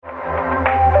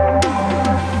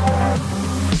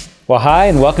Well, hi,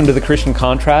 and welcome to the Christian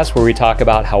Contrast, where we talk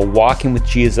about how walking with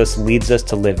Jesus leads us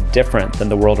to live different than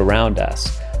the world around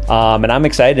us. And I'm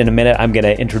excited. In a minute, I'm going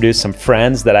to introduce some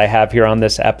friends that I have here on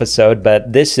this episode,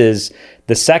 but this is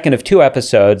the second of two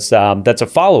episodes that's a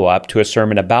follow-up to a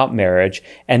sermon about marriage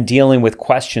and dealing with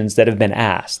questions that have been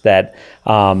asked. That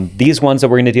these ones that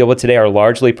we're going to deal with today are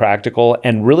largely practical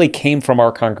and really came from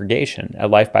our congregation at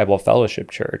Life Bible Fellowship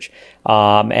Church.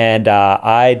 And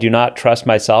I do not trust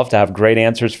myself to have great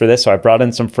answers for this, so I brought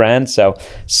in some friends. So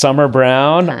Summer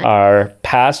Brown, our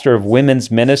pastor of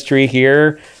women's ministry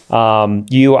here.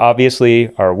 You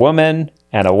obviously are a woman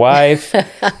and a wife,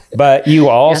 but you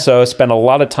also spend a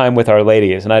lot of time with our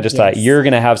ladies. And I just thought you're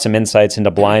going to have some insights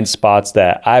into blind spots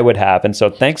that I would have. And so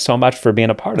thanks so much for being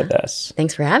a part of this.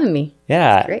 Thanks for having me.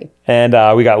 Yeah. That's great. And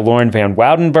we got Lauren Van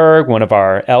Woudenberg, one of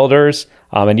our elders.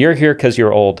 And you're here because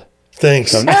you're old.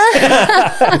 Thanks.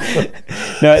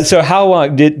 No, so how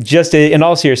long in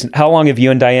all seriousness, how long have you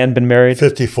and Diane been married?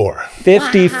 54.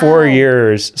 54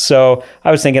 years. So I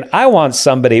was thinking, I want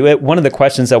somebody, one of the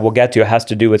questions that we'll get to has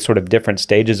to do with sort of different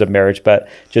stages of marriage, but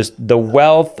just the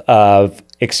wealth of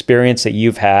experience that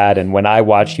you've had. And when I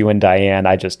watch you and Diane,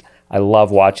 I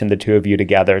love watching the two of you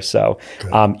together. So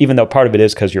even though part of it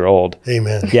is because you're old.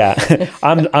 Amen. Yeah.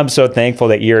 I'm so thankful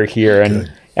that you're here.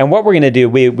 And what we're going to do,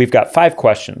 we've got 5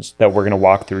 questions that we're going to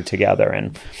walk through together.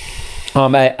 And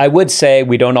I would say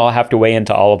we don't all have to weigh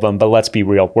into all of them, but let's be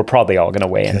real. We're probably all going to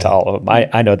weigh into all of them.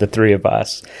 I know the 3 of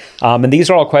us. And these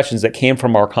are all questions that came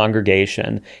from our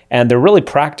congregation. And they're really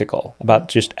practical about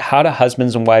just how do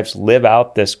husbands and wives live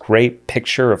out this great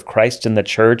picture of Christ in the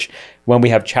church when we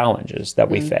have challenges that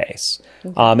we face.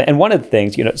 And one of the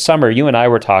things, Summer, you and I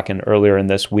were talking earlier in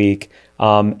this week,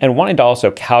 and wanting to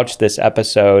also couch this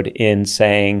episode in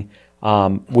saying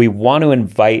we want to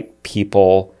invite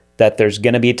people that there's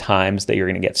going to be times that you're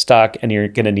going to get stuck and you're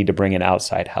going to need to bring in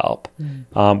outside help,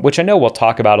 which I know we'll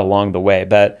talk about along the way.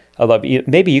 But I love you.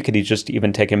 Maybe you could just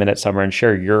even take a minute, Summer, and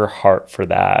share your heart for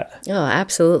that. Oh,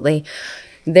 absolutely.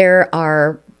 There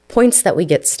are points that we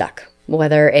get stuck,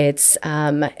 whether it's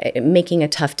making a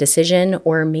tough decision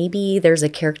or maybe there's a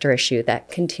character issue that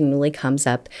continually comes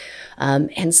up.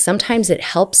 And sometimes it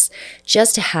helps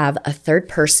just to have a third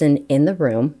person in the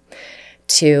room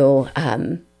to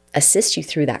assist you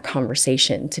through that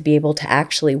conversation, to be able to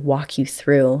actually walk you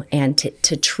through and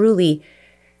to truly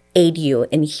aid you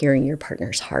in hearing your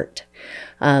partner's heart.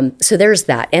 So there's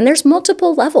that. And there's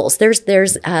multiple levels.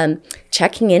 There's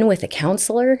checking in with a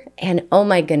counselor. And oh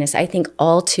my goodness, I think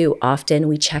all too often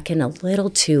we check in a little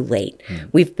too late.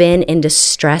 We've been in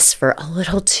distress for a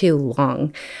little too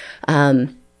long.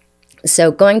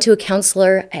 So going to a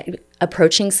counselor,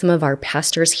 approaching some of our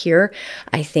pastors here,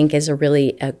 I think is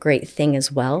a great thing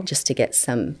as well, just to get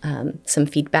some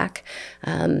feedback.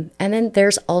 And then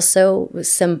there's also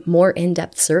some more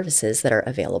in-depth services that are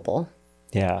available.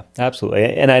 Yeah, absolutely.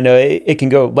 And I know it can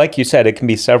go, like you said, it can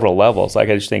be several levels. Like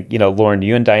I just think, Lauren,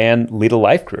 you and Diane lead a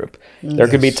life group. There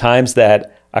could be times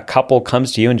that a couple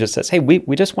comes to you and just says, hey,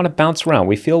 we just want to bounce around.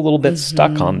 We feel a little bit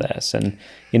stuck on this. And,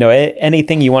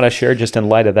 anything you want to share just in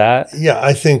light of that? Yeah,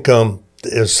 I think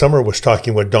as Summer was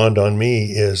talking, what dawned on me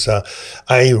is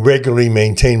I regularly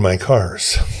maintain my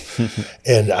cars.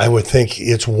 And I would think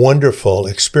it's a wonderful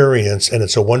experience and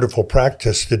it's a wonderful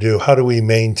practice to do. How do we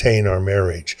maintain our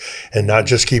marriage and not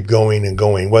just keep going and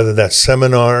going, whether that's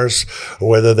seminars or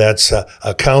whether that's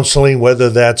a counseling, whether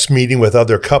that's meeting with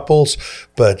other couples.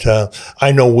 But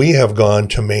I know we have gone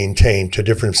to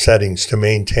different settings to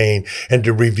maintain and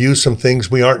to review some things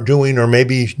we aren't doing or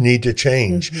maybe need to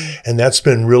change. And that's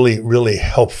been really, really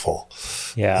helpful.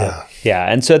 Yeah.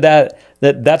 And so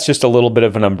that's just a little bit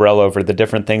of an umbrella over the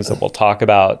different things that we'll talk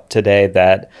about today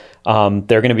that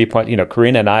they're going to be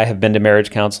Karina and I have been to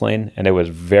marriage counseling and it was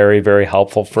very, very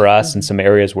helpful for us in some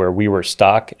areas where we were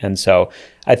stuck. And so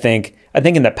I think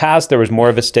in the past there was more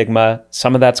of a stigma.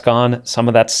 Some of that's gone, some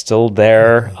of that's still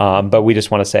there. But we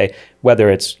just want to say, whether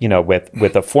it's,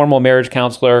 with a formal marriage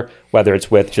counselor, whether it's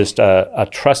with just a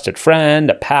trusted friend,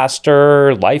 a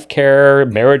pastor, life care,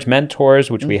 marriage mentors,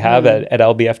 which we have at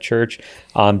LBF Church,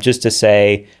 just to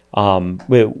say,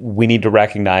 we need to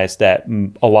recognize that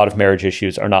a lot of marriage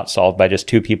issues are not solved by just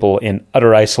two people in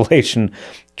utter isolation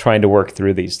trying to work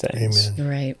through these things.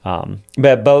 Amen. Right.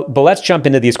 But let's jump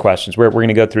into these questions. We're going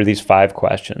to go through these 5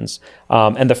 questions.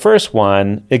 And the first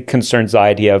one, it concerns the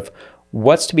idea of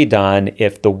what's to be done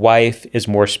if the wife is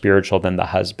more spiritual than the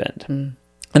husband.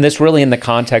 And this really in the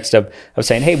context of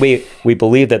saying, hey, we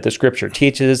believe that the scripture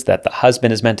teaches that the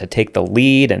husband is meant to take the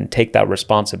lead and take that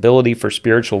responsibility for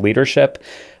spiritual leadership.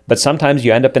 But sometimes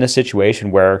you end up in a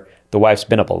situation where the wife's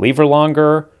been a believer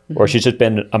longer, or she's just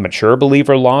been a mature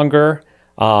believer longer.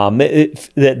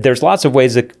 There's lots of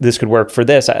ways that this could work. For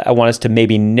this, I want us to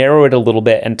maybe narrow it a little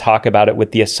bit and talk about it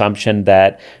with the assumption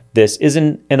that this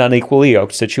isn't an unequally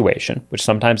yoked situation, which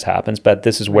sometimes happens, but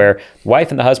this is where the wife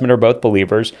and the husband are both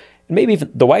believers. And maybe if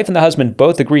the wife and the husband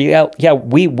both agree,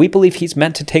 we believe he's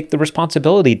meant to take the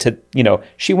responsibility to,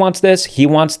 she wants this, he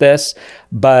wants this,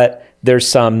 but there's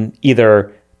some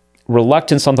either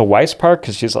reluctance on the wife's part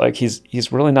because she's like,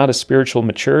 he's really not as spiritually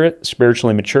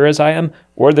mature as I am,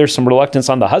 or there's some reluctance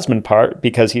on the husband part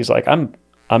because he's like,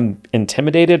 I'm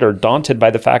intimidated or daunted by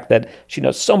the fact that she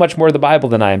knows so much more of the Bible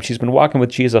than I am. She's been walking with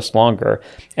Jesus longer.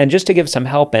 And just to give some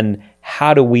help in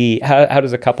how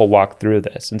does a couple walk through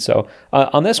this? And so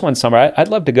on this one, Summer, I'd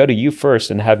love to go to you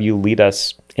first and have you lead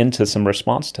us into some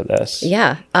response to this.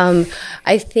 Yeah.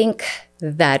 I think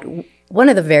that one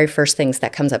of the very first things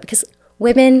that comes up, because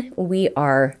women, we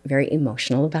are very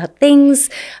emotional about things.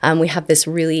 We have this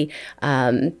really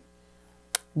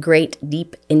great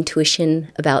deep intuition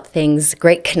about things,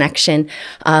 great connection.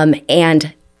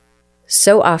 And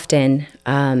so often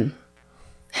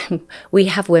we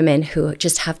have women who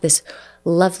just have this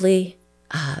lovely,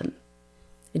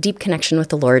 deep connection with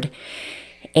the Lord,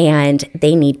 and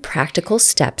they need practical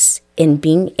steps in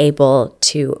being able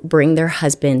to bring their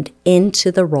husband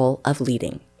into the role of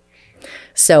leading.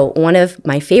 So one of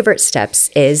my favorite steps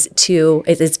is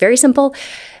it's very simple.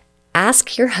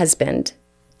 Ask your husband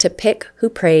to pick who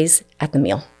prays at the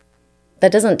meal.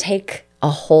 That doesn't take a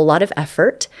whole lot of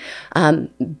effort,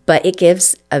 but it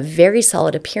gives a very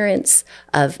solid appearance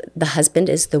of the husband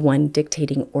is the one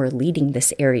dictating or leading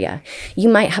this area. You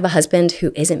might have a husband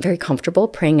who isn't very comfortable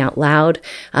praying out loud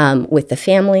with the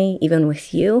family, even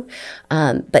with you,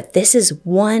 but this is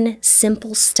one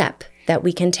simple step that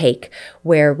we can take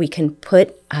where we can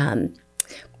put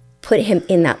him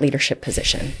in that leadership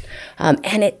position.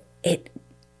 And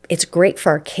it's great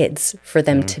for our kids, for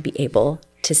them to be able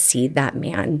to see that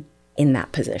man in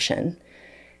that position.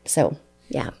 So,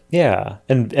 yeah. Yeah.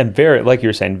 And very, like you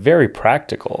were saying, very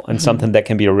practical and something that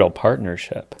can be a real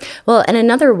partnership. Well, and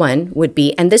another one would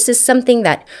be, and this is something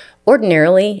that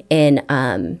ordinarily in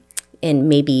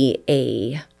maybe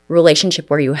a relationship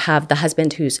where you have the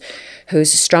husband who's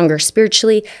stronger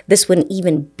spiritually, this wouldn't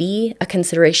even be a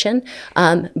consideration.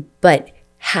 But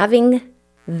having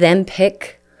them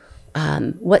pick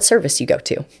what service you go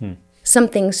to.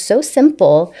 Something so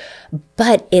simple,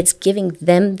 but it's giving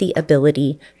them the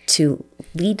ability to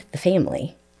lead the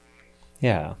family.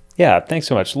 Yeah. Yeah. Thanks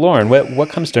so much. Lauren, what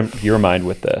comes to your mind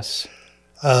with this?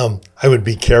 I would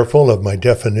be careful of my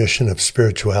definition of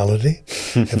spirituality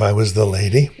if I was the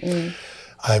lady.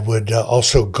 I would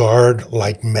also guard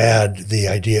like mad the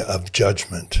idea of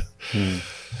judgment.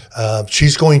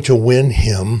 She's going to win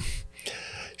him.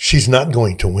 She's not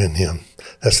going to win him.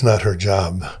 That's not her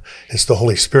job. It's the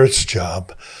Holy Spirit's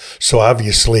job. So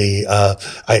obviously,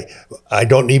 I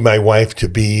don't need my wife to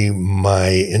be my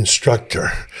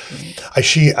instructor. I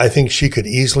think she could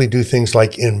easily do things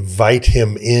like invite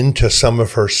him into some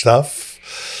of her stuff,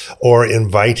 or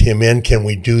invite him in. Can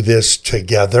we do this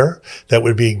together? That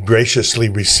would be graciously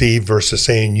received versus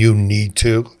saying you need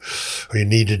to, or you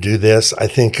need to do this. I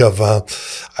think of,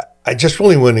 I just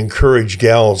really want to encourage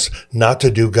gals not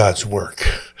to do God's work.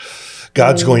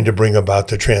 God's going to bring about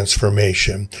the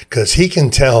transformation because he can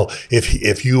tell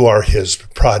if you are his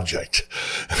project.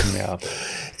 Yeah.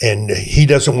 And he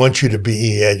doesn't want you to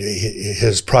be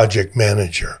his project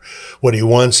manager. What he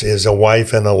wants is a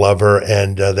wife and a lover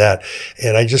and that.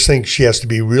 And I just think she has to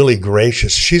be really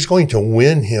gracious. She's going to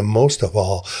win him most of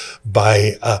all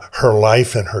by her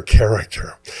life and her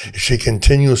character. If she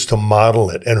continues to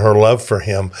model it and her love for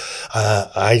him,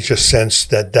 I just sense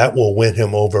that will win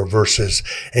him over versus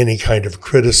any kind of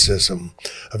criticism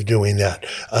of doing that.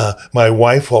 My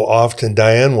wife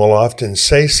Diane will often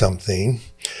say something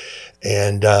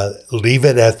and leave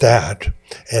it at that.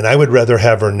 And I would rather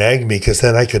have her nag me because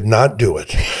then I could not do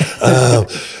it.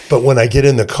 But when I get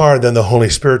in the car, then the Holy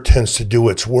Spirit tends to do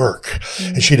its work.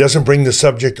 And she doesn't bring the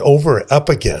subject up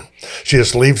again. She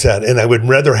just leaves that. And I would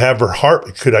rather have her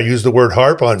harp. Could I use the word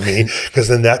harp on me? Because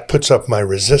then that puts up my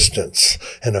resistance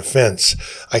and offense.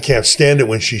 I can't stand it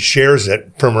when she shares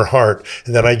it from her heart.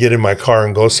 And then I get in my car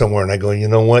and go somewhere and I go, you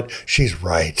know what? She's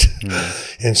right.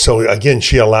 And so again,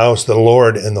 she allows the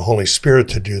Lord and the Holy Spirit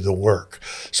to do the work.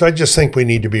 So I just think we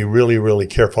need to be really, really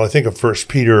careful. I think of 1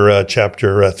 Peter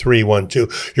chapter 3, 1, 2.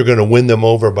 You're going to win them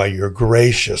over by your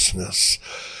graciousness.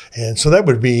 And so that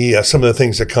would be some of the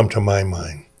things that come to my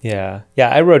mind. Yeah. Yeah.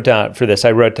 I wrote down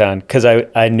because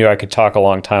I knew I could talk a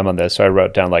long time on this. So I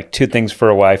wrote down like 2 things for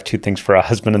a wife, 2 things for a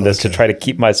husband in this to try to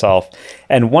keep myself.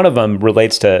 And one of them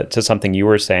relates to something you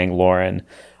were saying, Lauren.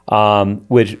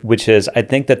 which is, I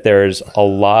think that there's a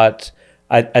lot.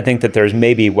 I think that there's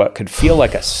maybe what could feel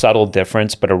like a subtle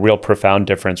difference, but a real profound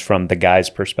difference from the guy's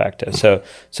perspective. So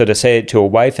to say it to a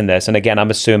wife in this, and again,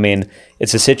 I'm assuming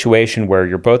it's a situation where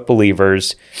you're both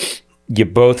believers, you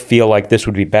both feel like this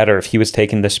would be better if he was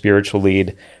taking the spiritual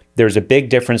lead. There's a big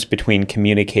difference between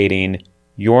communicating,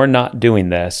 you're not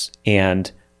doing this,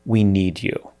 and we need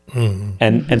you.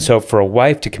 Mm-hmm. And so for a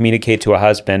wife to communicate to a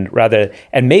husband,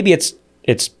 and maybe it's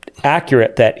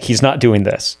accurate that he's not doing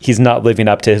this. He's not living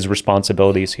up to his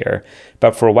responsibilities here.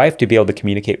 But for a wife to be able to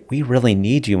communicate, we really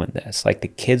need you in this. Like the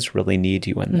kids really need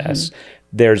you in this.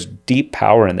 There's deep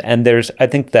power in that. And I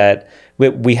think that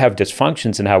we have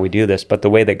dysfunctions in how we do this, but the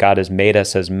way that God has made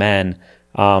us as men,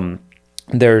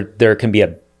 there can be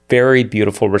a very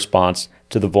beautiful response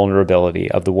to the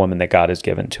vulnerability of the woman that God has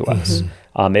given to us.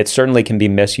 It certainly can be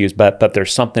misused, but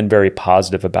there's something very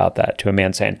positive about that, to a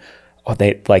man saying, oh,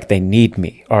 they need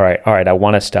me. All right, I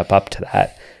want to step up to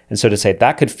that. And so to say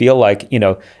that could feel like,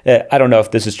 I don't know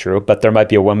if this is true, but there might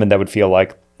be a woman that would feel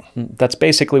like, that's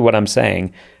basically what I'm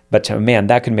saying. But to a man,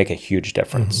 that could make a huge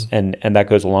difference. And that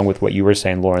goes along with what you were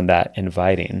saying, Lauren, that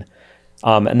inviting.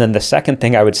 And then the second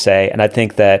thing I would say, and I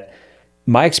think that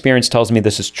my experience tells me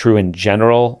this is true in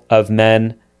general of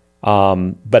men,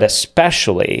 but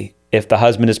especially if the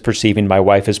husband is perceiving my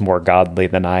wife is more godly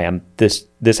than I am, this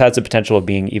has the potential of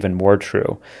being even more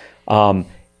true.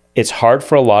 It's hard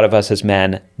for a lot of us as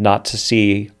men not to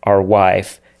see our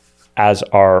wife as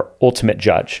our ultimate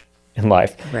judge in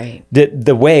life. Right.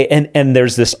 The way, and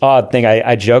there's this odd thing,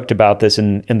 I joked about this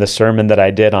in the sermon that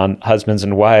I did on husbands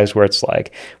and wives, where it's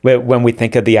like, when we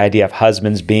think of the idea of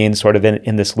husbands being sort of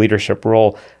in this leadership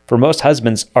role, for most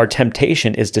husbands, our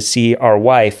temptation is to see our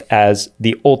wife as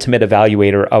the ultimate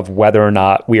evaluator of whether or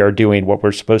not we are doing what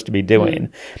we're supposed to be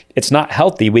doing. It's not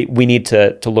healthy. We need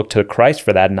to look to Christ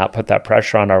for that and not put that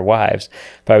pressure on our wives.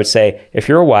 But I would say, if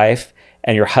you're a wife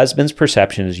and your husband's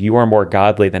perception is you are more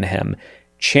godly than him,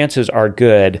 chances are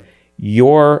good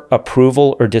your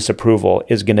approval or disapproval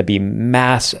is going to be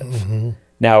massive.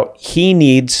 Now, he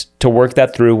needs to work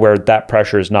that through where that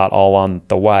pressure is not all on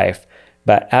the wife.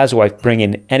 But as a wife, bring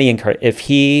in any encouragement. If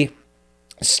he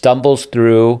stumbles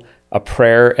through a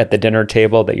prayer at the dinner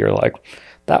table that you're like,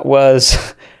 that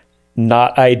was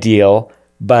not ideal,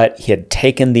 but he had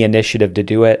taken the initiative to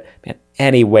do it, man,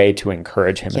 any way to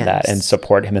encourage him in that and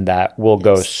support him in that will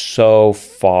go so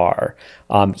far.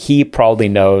 He probably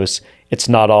knows it's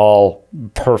not all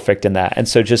perfect in that. And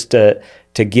so just to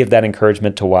give that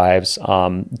encouragement to wives,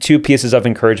 two pieces of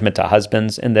encouragement to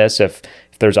husbands in this. If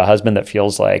there's a husband that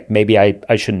feels like maybe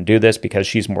I shouldn't do this because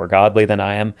she's more godly than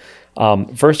I am.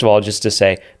 First of all, just to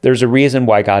say, there's a reason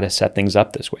why God has set things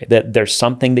up this way, that there's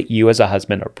something that you as a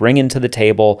husband are bringing to the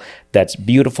table that's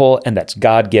beautiful and that's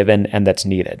God-given and that's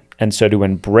needed. And so to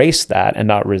embrace that and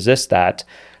not resist that.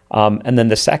 And then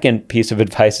the second piece of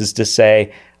advice is to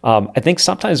say, I think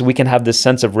sometimes we can have this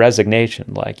sense of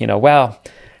resignation, like, well,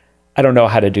 I don't know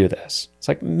how to do this. It's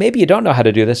like, maybe you don't know how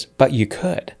to do this, but you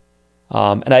could.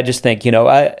 And I just think,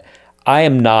 I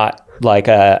am not like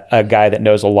a guy that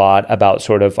knows a lot about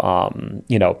sort of,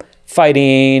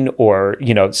 fighting or,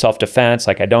 self-defense.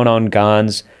 Like I don't own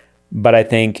guns, but I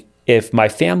think if my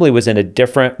family was in a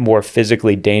different, more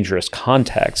physically dangerous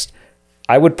context,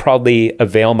 I would probably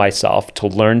avail myself to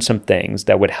learn some things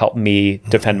that would help me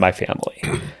defend my family.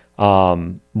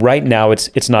 Right now,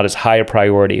 it's not as high a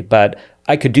priority, but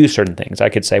I could do certain things. I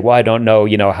could say, well, I don't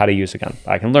know, how to use a gun.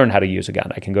 I can learn how to use a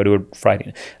gun. I can go to a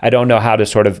fighting. I don't know how to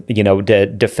sort of,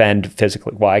 defend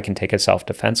physically. Well, I can take a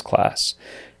self-defense class.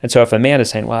 And so if a man is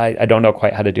saying, well, I don't know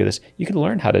quite how to do this, you can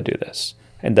learn how to do this.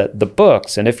 And the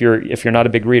books, and if you're not a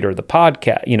big reader, the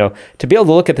podcast, to be able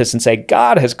to look at this and say,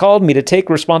 God has called me to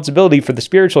take responsibility for the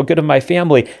spiritual good of my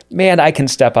family, man, I can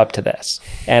step up to this.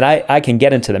 And I can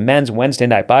get into the men's Wednesday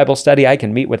night Bible study. I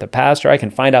can meet with a pastor. I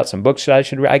can find out some books that I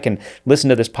should read. I can listen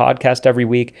to this podcast every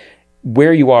week.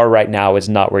 Where you are right now is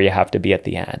not where you have to be at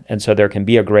the end. And so there can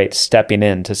be a great stepping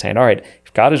in to saying, all right,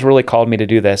 if God has really called me to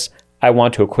do this, I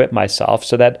want to equip myself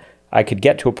so that I could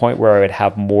get to a point where I would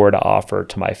have more to offer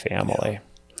to my family.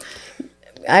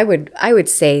 I would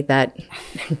say that,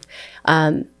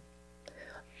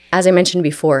 as I mentioned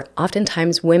before,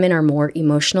 oftentimes women are more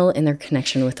emotional in their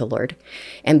connection with the Lord.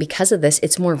 And because of this,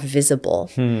 it's more visible.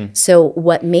 So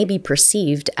what may be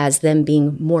perceived as them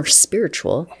being more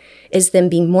spiritual is them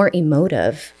being more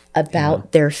emotive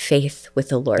about their faith with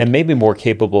the Lord. And maybe more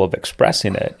capable of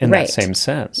expressing it in that same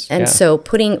sense. And so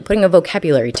putting a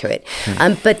vocabulary to it.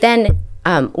 But then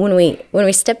when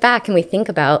we step back and we think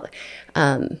about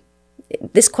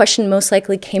this question most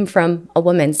likely came from a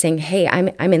woman saying, hey,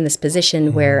 I'm in this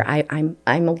position where I'm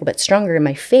a little bit stronger in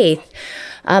my faith.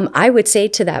 I would say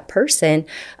to that person,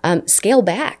 scale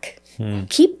back.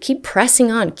 Keep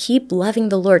pressing on, keep loving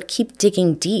the Lord, keep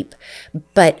digging deep,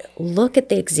 but look at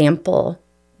the example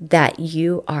that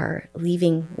you are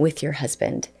leaving with your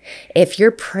husband. If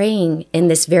you're praying in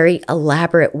this very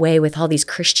elaborate way with all these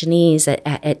Christianese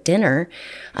at dinner,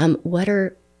 what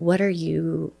are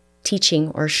you teaching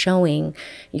or showing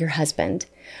your husband?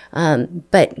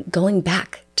 But going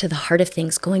back to the heart of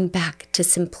things, going back to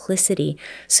simplicity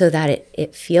so that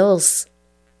it feels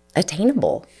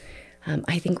attainable,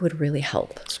 I think would really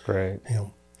help. That's great.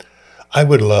 I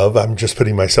would love, I'm just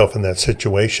putting myself in that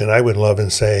situation, I would love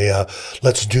and say,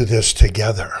 let's do this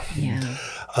together. Yeah.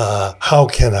 How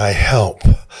can I help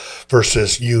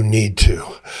versus you need to?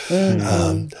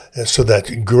 So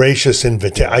that gracious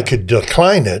invitation, I could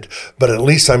decline it, but at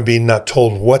least I'm being not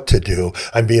told what to do.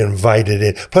 I'm being invited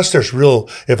in. Plus there's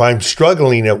if I'm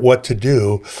struggling at what to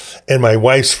do and my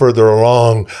wife's further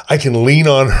along, I can lean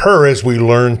on her as we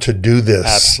learn to do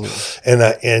this.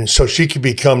 Absolutely. And so she could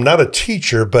become not a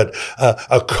teacher, but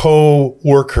a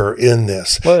co-worker in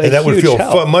this. Well, and that would feel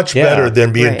much better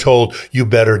than being Right. told you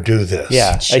better do this.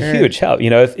 Yeah, Sure. a huge help.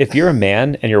 If you're a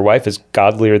man and your wife is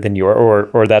godlier than you are,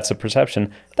 or that's a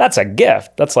perception, that's a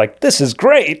gift. That's like, this is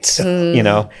great,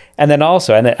 And then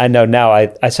also, and I know now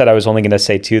I said I was only going to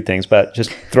say two things, but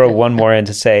just throw one more in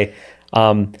to say,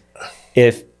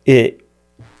 if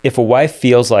a wife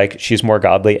feels like she's more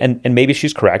godly, and maybe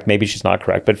she's correct, maybe she's not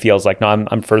correct, but feels like, no,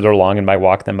 I'm further along in my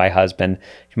walk than my husband,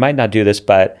 you might not do this,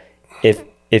 but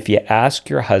if you ask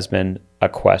your husband a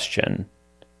question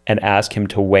and ask him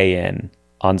to weigh in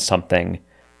on something,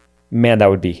 man, that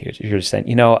would be huge. If you're just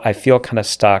saying, I feel kind of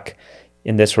stuck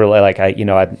in this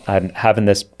I'm having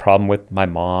this problem with my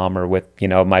mom or with,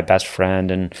 my best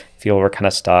friend and feel we're kind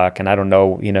of stuck. And I don't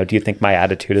know, do you think my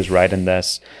attitude is right in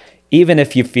this? Even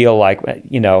if you feel like,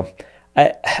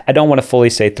 I don't want to fully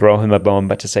say throw him a bone,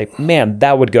 but to say, man,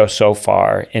 that would go so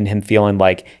far in him feeling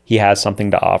like he has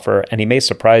something to offer. And he may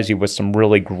surprise you with some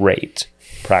really great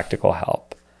practical help.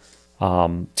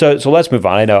 So let's move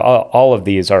on. I know all of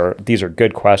these are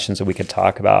good questions that we could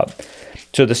talk about.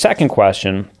 So the second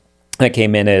question that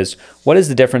came in is, what is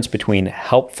the difference between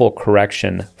helpful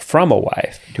correction from a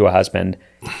wife to a husband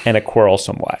and a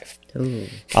quarrelsome wife?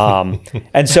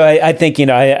 And so I think,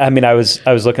 I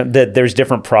was looking that there's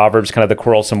different proverbs, kind of the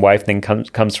quarrelsome wife thing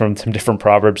comes from some different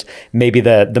proverbs. Maybe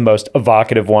the most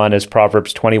evocative one is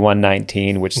Proverbs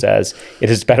 21:19, which says, it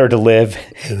is better to live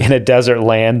in a desert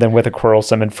land than with a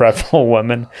quarrelsome and fretful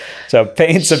woman. So it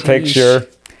paints a picture.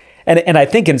 And I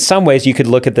think in some ways you could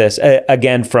look at this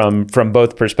again from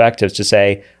both perspectives to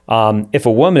say, if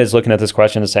a woman is looking at this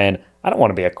question and saying, I don't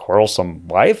want to be a quarrelsome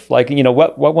wife,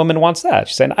 what woman wants that?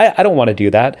 She's saying, I don't want to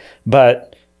do that,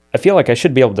 but I feel like I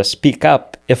should be able to speak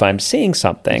up if I'm seeing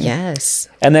something. Yes.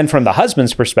 And then from the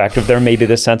husband's perspective, there may be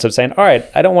this sense of saying, all right,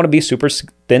 I don't want to be super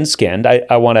thin-skinned.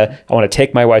 I want to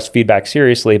take my wife's feedback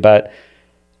seriously, but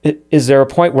is there a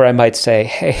point where I might say,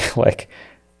 hey,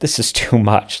 this is too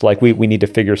much. We need to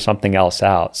figure something else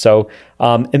out. So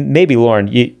and maybe, Lauren,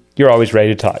 you're always ready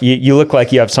to talk. You look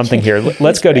like you have something here.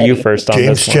 Let's go to you first on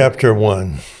James this one. chapter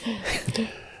 1.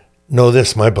 Know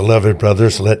this, my beloved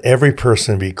brothers, let every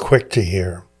person be quick to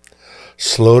hear,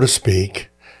 slow to speak,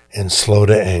 and slow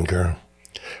to anger.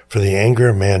 For the anger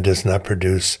of man does not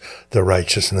produce the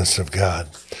righteousness of God.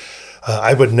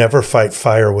 I would never fight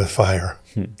fire with fire.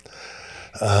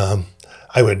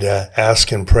 I would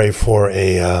ask and pray for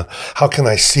how can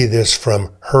I see this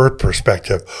from her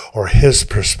perspective or his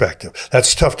perspective?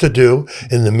 That's tough to do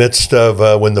in the midst of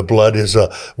when the blood is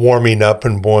warming up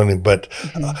and boiling. But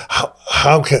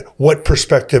what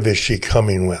perspective is she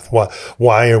coming with?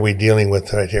 Why are we dealing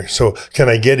with it right here? So can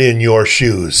I get in your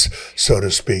shoes, so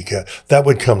to speak? That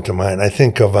would come to mind. I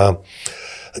think of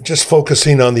just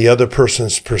focusing on the other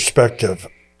person's perspective.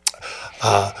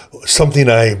 Something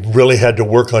I really had to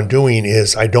work on doing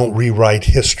is I don't rewrite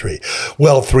history.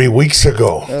 Well, 3 weeks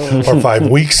ago or 5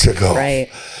 weeks ago. Right.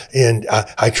 And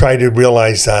I try to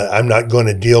realize that I'm not going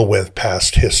to deal with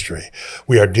past history.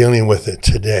 We are dealing with it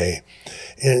today.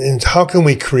 And how can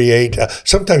we create,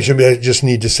 sometimes you just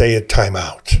need to say a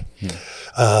timeout.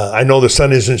 I know the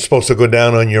sun isn't supposed to go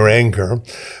down on your anger,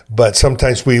 but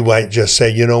sometimes we might just say,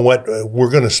 you know what,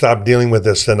 we're going to stop dealing with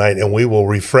this tonight and we will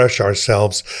refresh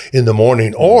ourselves in the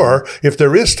morning. Or if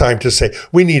there is time to say,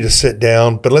 we need to sit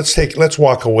down, but let's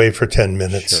walk away for 10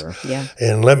 minutes. Sure. Yeah.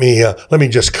 And let me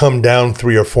just come down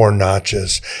 3 or 4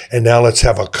 notches. And now let's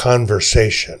have a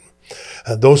conversation.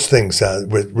 Those things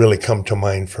would really come to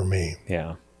mind for me.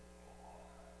 Yeah.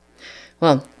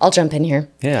 Well, I'll jump in here.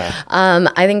 Yeah.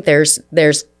 I think there's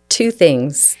two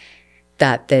things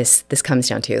that this comes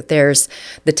down to. There's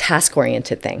the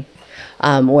task-oriented thing,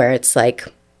 where it's like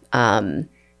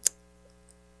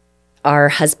our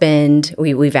husband,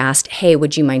 we've asked, hey,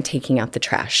 would you mind taking out the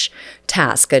trash?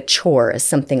 Task, a chore,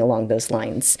 something along those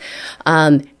lines.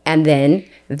 And then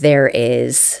there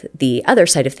is the other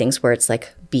side of things where it's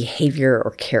like behavior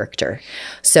or character.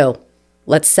 So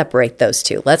let's separate those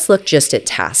two. Let's look just at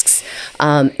tasks.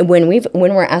 When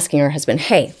we're asking our husband,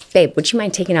 hey, babe, would you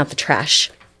mind taking out the trash?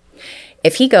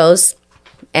 If he goes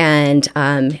and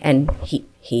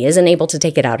he isn't able to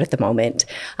take it out at the moment,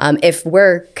 if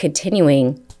we're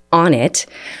continuing on it,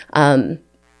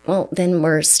 well, then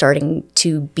we're starting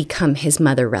to become his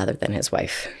mother rather than his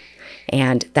wife.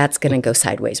 And that's going to go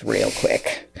sideways real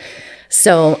quick.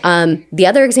 So the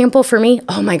other example for me,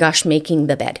 oh my gosh, making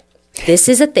the bed. This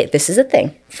is a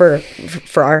thing for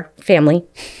our family.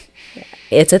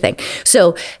 It's a thing.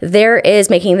 So there is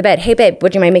making the bed. Hey, babe,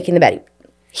 would you mind making the bed?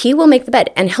 He will make the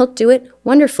bed, and he'll do it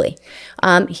wonderfully.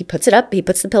 He puts it up. He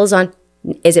puts the pillows on.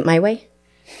 Is it my way?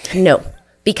 No.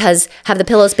 Because have the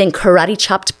pillows been karate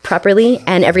chopped properly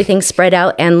and everything spread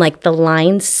out and like the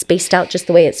lines spaced out just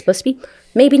the way it's supposed to be?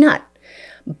 Maybe not.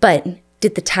 But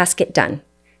did the task get done?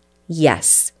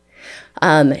 Yes.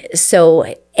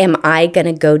 So am I going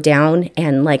to go down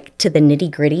and like to the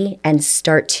nitty gritty and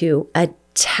start to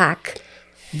attack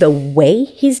the way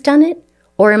he's done it?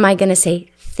 Or am I going to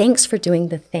say, thanks for doing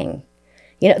the thing?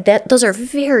 You know, those are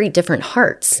very different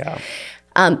hearts. Yeah.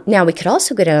 Now, we could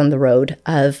also go down the road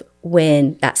of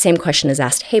when that same question is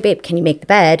asked, hey, babe, can you make the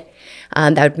bed?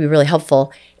 That would be really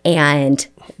helpful. And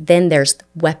then there's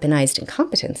weaponized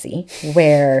incompetency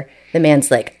where the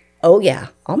man's like, oh, yeah,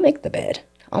 I'll make the bed.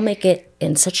 I'll make it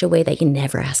in such a way that you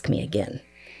never ask me again.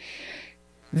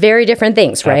 Very different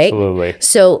things, right? Absolutely.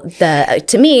 So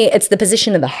to me, it's the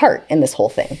position of the heart in this whole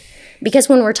thing. Because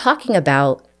when we're talking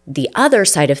about the other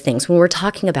side of things, when we're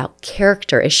talking about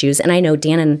character issues, and I know,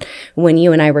 Dan, when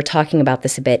you and I were talking about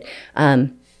this a bit,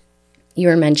 you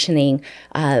were mentioning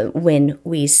when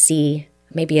we see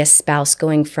maybe a spouse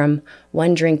going from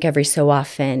one drink every so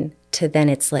often to then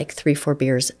it's like 3-4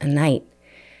 beers a night.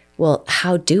 Well,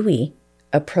 how do we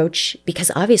approach, because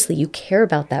obviously you care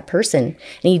about that person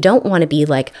and you don't want to be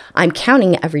like, I'm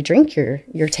counting every drink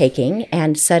you're taking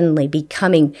and suddenly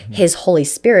becoming his Holy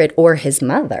Spirit or his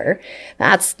mother.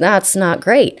 That's not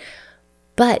great.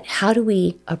 But how do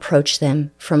we approach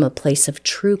them from a place of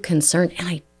true concern?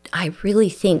 And I really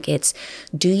think it's,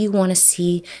 do you want to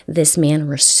see this man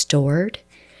restored?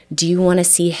 Do you want to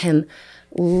see him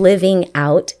living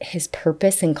out his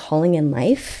purpose and calling in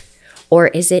life? Or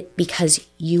is it because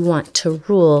you want to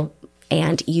rule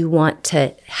and you want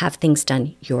to have things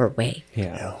done your way?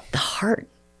 Yeah. The heart.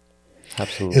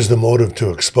 Absolutely. Is the motive to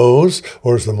expose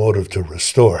or is the motive to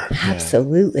restore?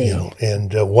 Absolutely. You know,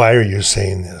 and why are you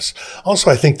saying this?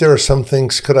 Also, I think there are some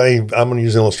things, I'm going to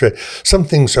use an illustration. Some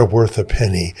things are worth a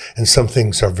penny and some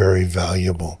things are very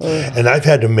valuable. And I've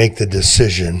had to make the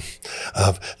decision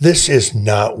of this is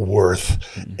not worth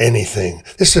anything.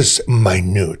 This is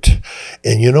minute.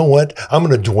 And you know what? I'm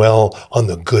going to dwell on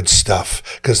the good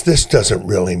stuff because this doesn't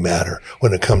really matter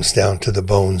when it comes down to the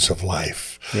bones of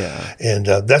life. Yeah. And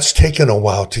that's taken a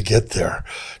while to get there,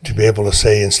 to be able to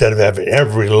say, instead of having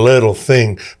every little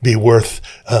thing be worth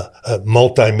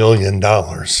multi-million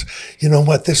dollars, you know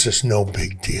what? This is no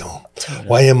big deal. Totally.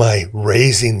 Why am I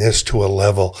raising this to a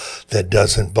level that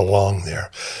doesn't belong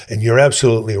there? And you're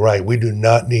absolutely right. We do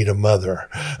not need a mother.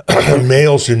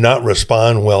 Males do not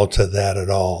respond well to that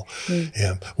at all.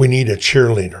 Yeah. We need a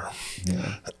cheerleader.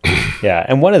 Yeah.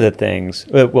 And one of the things,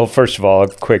 well, first of all, a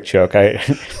quick joke.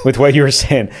 With what you were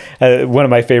saying, one of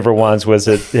my favorite ones was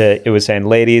that it was saying,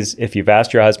 ladies, if you've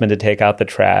asked your husband to take out the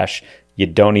trash, you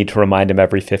don't need to remind him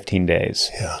every 15 days.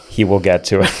 Yeah. He will get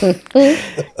to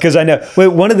it. Because I know,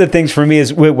 one of the things for me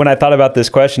is when I thought about this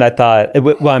question, I thought,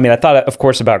 of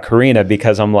course, about Karina,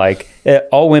 because I'm like,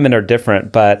 all women are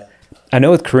different. But I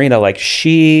know with Karina, like,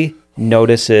 she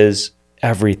notices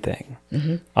everything.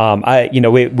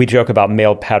 Mm-hmm. We joke about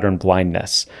male pattern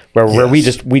blindness, where we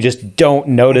just don't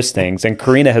notice things. And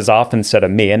Karina has often said to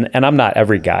me, and I'm not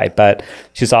every guy, but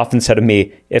she's often said to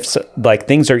me, if like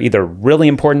things are either really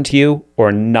important to you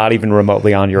or not even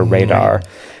remotely on your radar.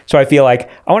 So I feel like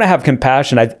I want to have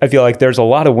compassion. I feel like there's a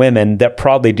lot of women that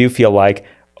probably do feel like,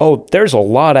 oh, there's a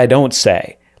lot I don't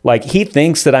say. Like, he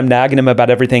thinks that I'm nagging him about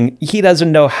everything. He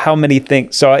doesn't know how many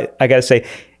things. So I got to say,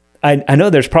 I know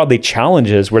there's probably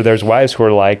challenges where there's wives who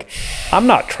are like, I'm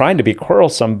not trying to be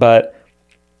quarrelsome, but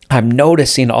I'm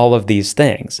noticing all of these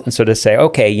things. And so to say,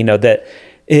 okay, that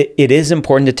it is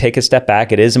important to take a step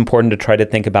back. It is important to try to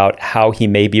think about how he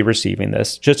may be receiving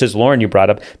this. Just as Lauren, you brought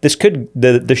up, this could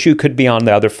the shoe could be on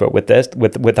the other foot with this,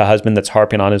 with a husband that's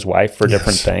harping on his wife for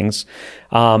different things.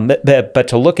 But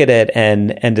to look at it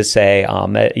and to say,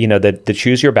 the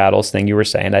choose your battles thing you were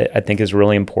saying, I think is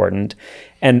really important.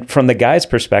 And from the guy's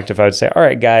perspective, I would say, all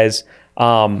right, guys,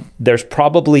 there's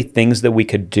probably things that we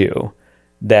could do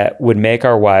that would make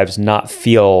our wives not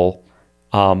feel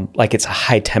like it's a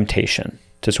high temptation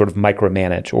to sort of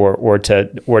micromanage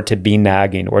or to be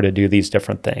nagging or to do these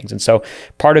different things. And so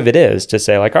part of it is to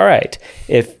say like, all right,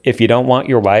 if you don't want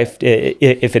your wife,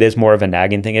 if it is more of a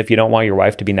nagging thing, if you don't want your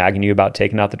wife to be nagging you about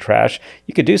taking out the trash,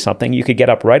 you could do something. You could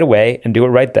get up right away and do it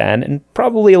right then and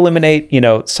probably eliminate,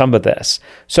 some of this.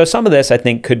 So some of this I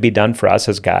think could be done for us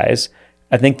as guys.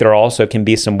 I think there also can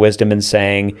be some wisdom in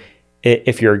saying,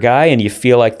 if you're a guy and you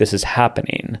feel like this is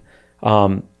happening,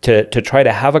 to try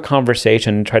to have a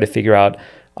conversation and try to figure out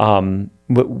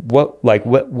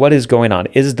what is going on.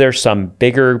 Is there some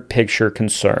bigger picture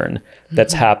concern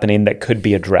that's happening that could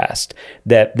be addressed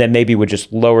that maybe would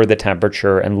just lower the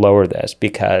temperature and lower this?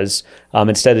 Because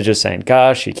instead of just saying,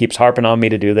 gosh, he keeps harping on me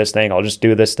to do this thing, I'll just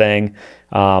do this thing.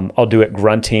 I'll do it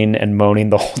grunting and moaning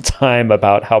the whole time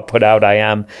about how put out I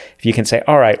am. If you can say,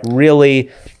 all right, really,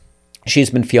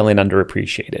 she's been feeling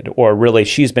underappreciated, or really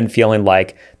she's been feeling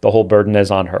like the whole burden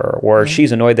is on her, or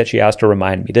she's annoyed that she has to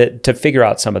remind me, to figure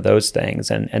out some of those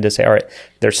things and to say, all right,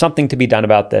 there's something to be done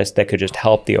about this that could just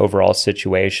help the overall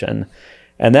situation.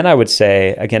 And then I would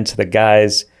say, again, to the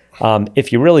guys,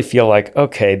 if you really feel like,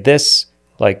 okay, this,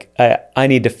 like, I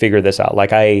need to figure this out.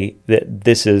 Like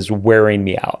this is wearing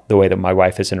me out, the way that my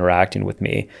wife is interacting with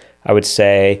me. I would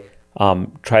say,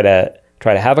 try to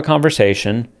have a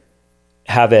conversation,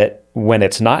 have it when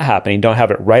it's not happening. Don't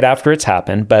have it right after it's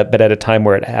happened, but at a time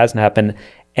where it hasn't happened,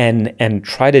 and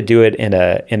try to do it in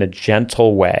a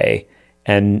gentle way,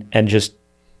 and just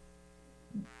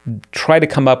try to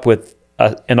come up with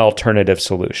an alternative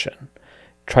solution.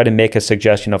 Try to make a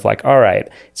suggestion of like, all right,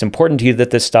 it's important to you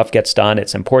that this stuff gets done.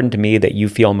 It's important to me that you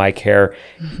feel my care.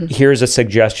 Here's a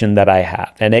suggestion that I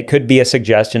have. And it could be a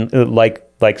suggestion like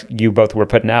you both were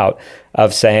putting out,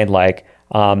 of saying like,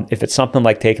 if it's something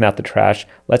like taking out the trash,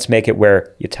 let's make it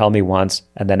where you tell me once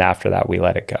and then after that we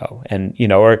let it go. And,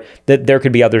 or that there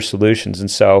could be other solutions.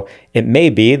 And so it may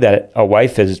be that a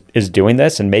wife is doing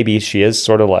this, and maybe she is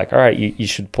sort of like, all right, you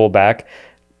should pull back,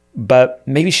 but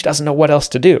maybe she doesn't know what else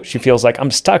to do. She feels like, I'm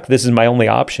stuck. This is my only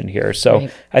option here. So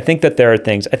right. I think that there are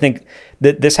things, I think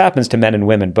that this happens to men and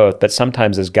women both, but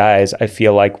sometimes as guys, I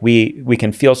feel like we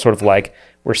can feel sort of like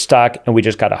we're stuck and we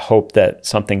just got to hope that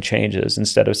something changes,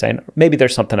 instead of saying, maybe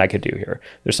there's something I could do here.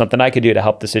 There's something I could do to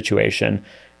help the situation.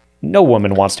 No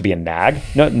woman wants to be a nag.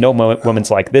 No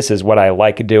woman's like, this is what I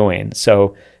like doing.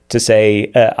 So to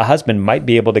say a husband might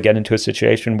be able to get into a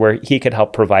situation where he could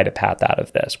help provide a path out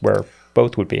of this, where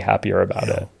both would be happier about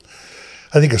it.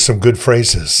 I think of some good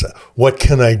phrases. What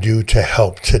can I do to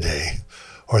help today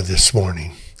or this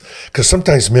morning? Because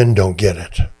sometimes men don't get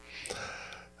it.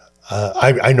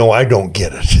 I know I don't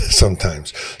get it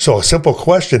sometimes. So a simple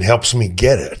question helps me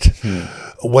get it.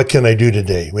 What can I do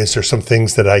today? Is there some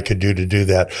things that I could do to do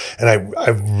that? And I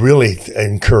really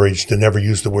encourage to never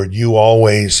use the word you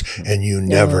always and you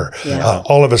never. Yeah.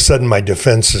 All of a sudden my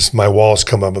defenses, my walls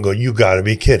come up and go, you got to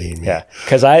be kidding me. Yeah,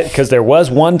 because there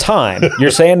was one time. You're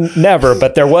saying never,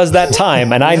 but there was that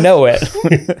time, and I know it.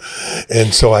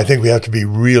 And so I think we have to be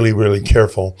really, really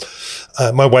careful.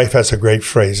 My wife has a great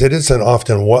phrase. It isn't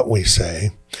often what we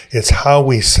say. It's how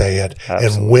we say it. Absolutely.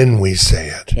 And when we say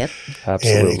it. Yep.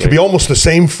 Absolutely. And it could be almost the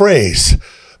same phrase,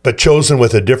 but chosen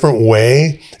with a different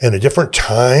way and a different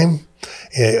time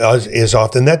is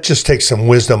often. That just takes some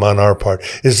wisdom on our part.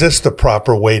 Is this the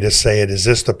proper way to say it? Is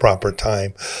this the proper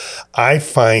time? I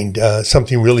find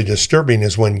something really disturbing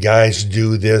is when guys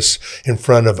do this in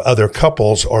front of other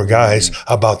couples or guys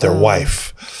about their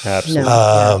wife. Absolutely.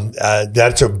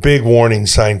 That's a big warning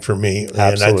sign for me.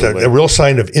 Absolutely. And that's a real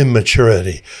sign of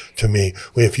immaturity to me.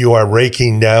 If you are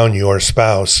raking down your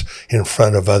spouse in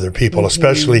front of other people,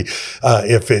 especially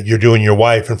if you're doing your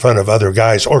wife in front of other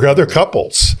guys or other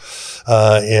couples.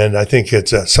 And I think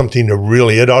it's something to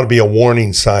really, it ought to be a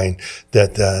warning sign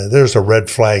that there's a red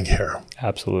flag here.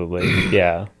 Absolutely.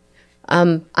 Yeah.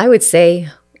 I would say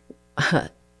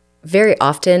very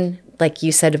often, like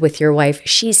you said with your wife,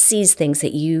 she sees things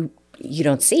that you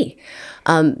don't see.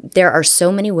 There are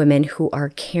so many women who are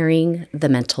carrying the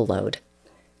mental load.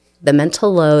 the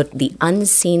mental load, the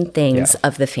unseen things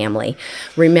of the family.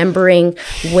 Remembering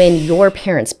when your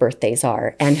parents' birthdays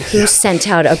are and who sent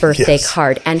out a birthday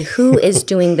card and who is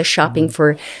doing the shopping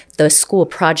for the school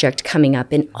project coming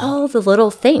up and all the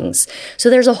little things. So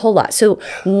there's a whole lot. So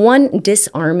one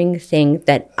disarming thing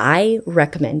that I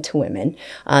recommend to women,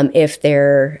 if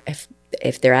they're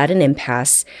at an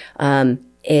impasse,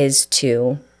 is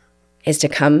to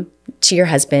come to your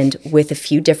husband with a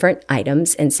few different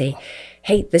items and say,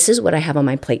 hey, this is what I have on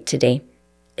my plate today.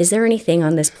 Is there anything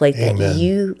on this plate that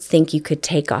you think you could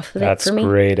take off of it for me? That's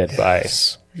great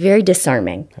advice. Very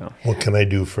disarming. What can I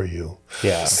do for you?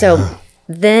 Yeah. So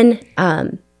then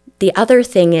the other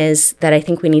thing is that I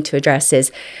think we need to address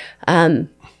is, I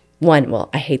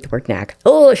hate the word nag.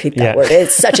 Oh, I hate that word.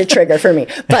 It's such a trigger for me.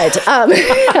 But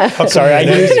I'm sorry, I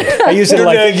use it You're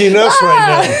like nagging us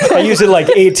right now. I use it like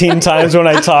 18 times when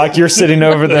I talk. You're sitting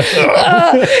over there.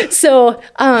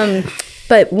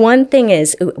 But one thing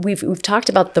is, we've talked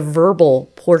about the verbal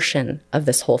portion of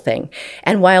this whole thing.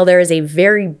 And while there is a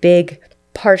very big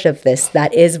part of this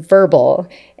that is verbal,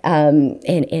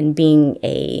 in being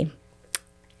a,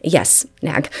 yes,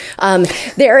 nag,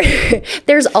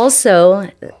 there's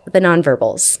also the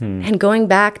nonverbals. And going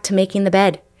back to making the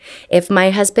bed. If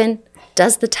my husband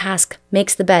does the task,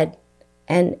 makes the bed,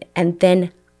 and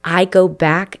then I go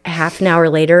back a half an hour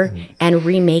later and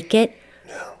remake it,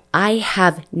 I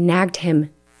have nagged him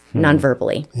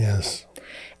nonverbally. Yes.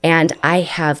 And I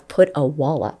have put a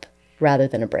wall up rather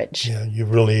than a bridge. Yeah, you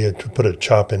really put a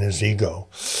chop in his ego.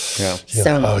 Yeah.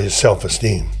 His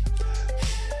self-esteem.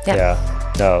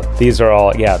 Yeah. No, these are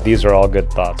all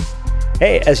good thoughts.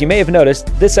 Hey, as you may have noticed,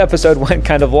 this episode went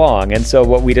kind of long. And so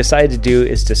what we decided to do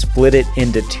is to split it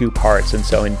into 2 parts. And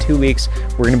so in 2 weeks,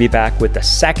 we're going to be back with the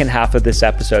second half of this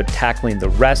episode, tackling the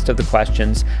rest of the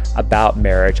questions about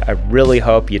marriage. I really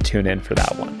hope you tune in for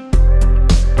that one.